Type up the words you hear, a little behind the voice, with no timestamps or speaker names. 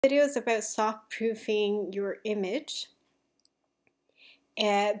Video is about soft-proofing your image.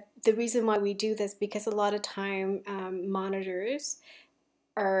 And the reason why we do this because a lot of time monitors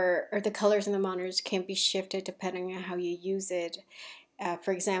or the colors in the monitors can be shifted depending on how you use it.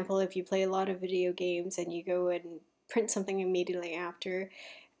 For example, if you play a lot of video games and you go and print something immediately after,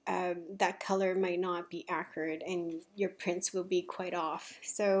 that color might not be accurate and your prints will be quite off.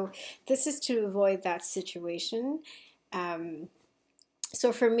 So this is to avoid that situation.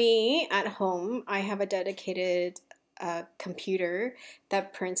 So for me at home, I have a dedicated computer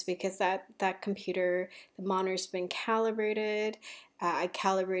that prints because that computer, the monitor's been calibrated. I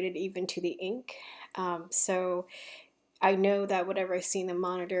calibrated even to the ink. So I know that whatever I see in the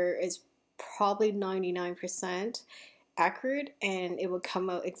monitor is probably 99% accurate, and it will come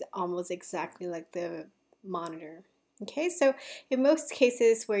out almost exactly like the monitor. Okay, so in most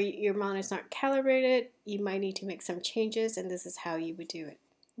cases where your monitor's not calibrated, you might need to make some changes, and this is how you would do it.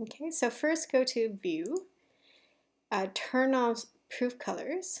 Okay, so first go to View, turn off Proof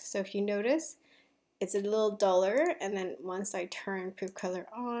Colors. So if you notice, it's a little duller, and then once I turn Proof Color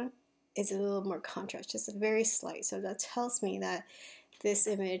on, it's a little more contrast, just very slight. So that tells me that this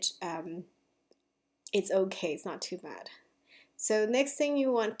image, it's okay, it's not too bad. So next thing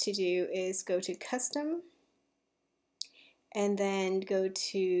you want to do is go to Custom, and then go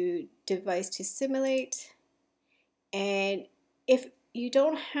to Device to Simulate. And if you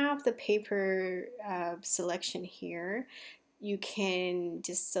don't have the paper selection here, you can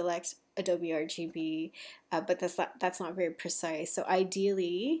just select Adobe RGB, but that's not very precise. So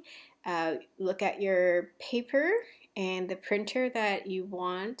ideally, look at your paper and the printer that you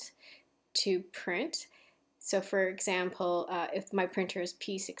want to print. So for example, if my printer is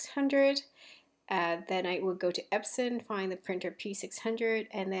P600, then I will go to Epson, find the printer P600,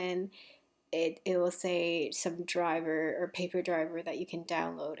 and then it will say some driver or paper driver that you can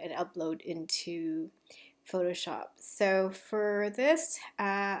download and upload into Photoshop. So for this,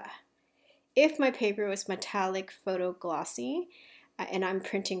 if my paper was metallic photo glossy and I'm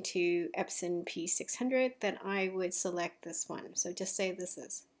printing to Epson P600, then I would select this one. So just say this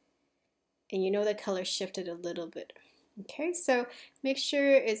is. And you know the color shifted a little bit. Okay, so make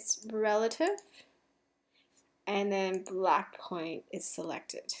sure it's relative, and then black point is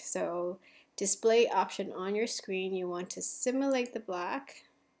selected. So display option on your screen, you want to simulate the black.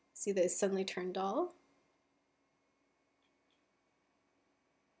 See that it suddenly turned dull.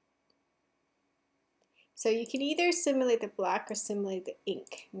 So you can either simulate the black or simulate the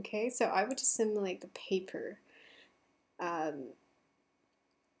ink. Okay, so I would just simulate the paper, and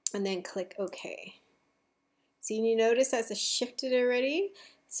then click OK. So you notice that's shifted already.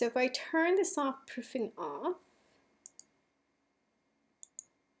 So if I turn the soft proofing off,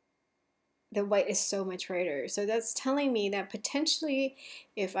 the white is so much brighter. So that's telling me that potentially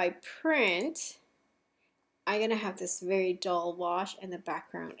if I print, I'm gonna have this very dull wash and the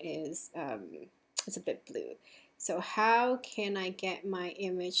background is it's a bit blue. So how can I get my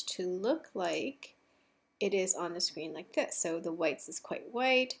image to look like it is on the screen like this? So the whites is quite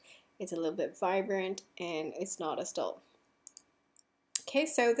white, it's a little bit vibrant, and it's not as dull. Okay,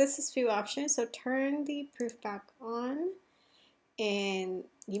 so this is a few options. So turn the proof back on, and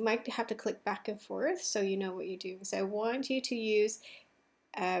you might have to click back and forth so you know what you're doing. So I want you to use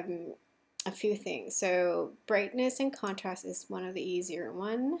a few things. So brightness and contrast is one of the easier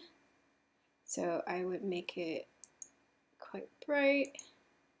one. So I would make it quite bright.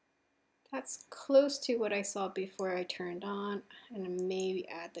 That's close to what I saw before I turned on, and maybe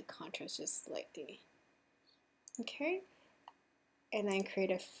add the contrast just slightly. Okay, and then create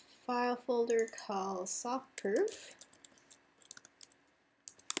a file folder called softproof.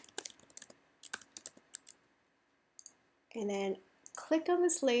 And then click on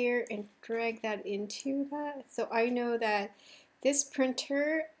this layer and drag that into that. So I know that this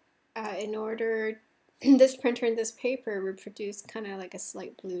printer, this printer and this paper would produce kind of like a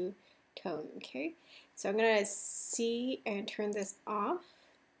slight blue tone. Okay, so I'm gonna see and turn this off,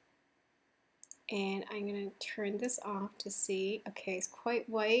 and I'm gonna turn this off to see. Okay, it's quite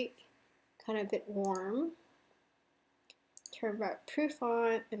white, kind of a bit warm. Turn back proof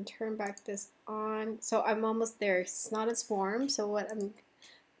on and turn back this on. So I'm almost there. It's not as warm. So what I'm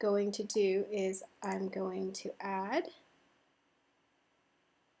going to do is I'm going to add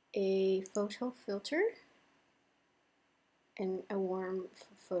a photo filter and a warm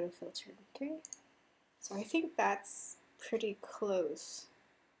photo filter. Okay, so I think that's pretty close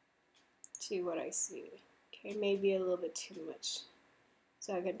to what I see. Okay, maybe a little bit too much.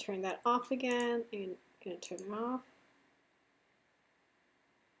 So I'm going to turn that off again, and I'm going to turn it off.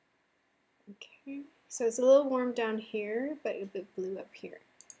 Okay, so it's a little warm down here, but a bit blue up here.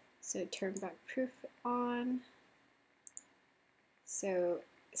 So turn back proof on. So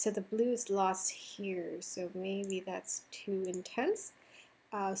the blue is lost here, so maybe that's too intense.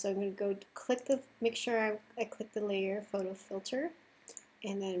 So I'm going to go click make sure I click the layer photo filter,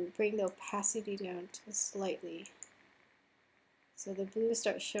 and then bring the opacity down to slightly. So the blue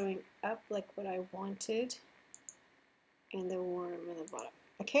starts showing up like what I wanted, and the warm in the bottom.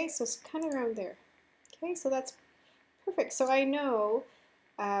 Okay, so it's kind of around there. Okay, so that's perfect. So I know,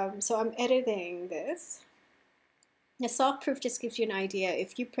 so I'm editing this. The soft proof just gives you an idea.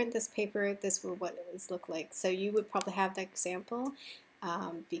 If you print this paper, this will what it look like. So you would probably have that example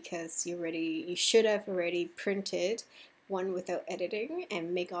because you should have already printed one without editing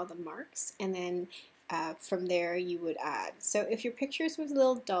and make all the marks, and then from there you would add. So if your pictures was a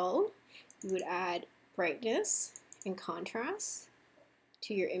little dull, you would add brightness and contrast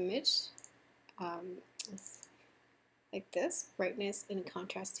to your image, like this, brightness and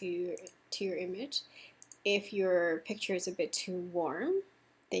contrast to your image. If your picture is a bit too warm,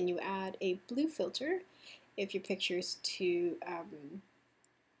 then you add a blue filter. If your picture is too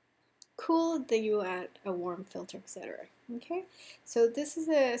cool, then you add a warm filter, etc. Okay, so this is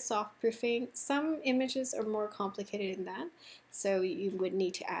a soft proofing. Some images are more complicated than that, so you would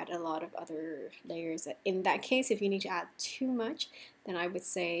need to add a lot of other layers. In that case, if you need to add too much, then I would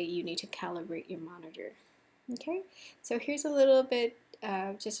say you need to calibrate your monitor. Okay, so here's a little bit,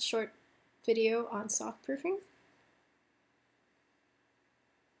 just a short video on soft proofing.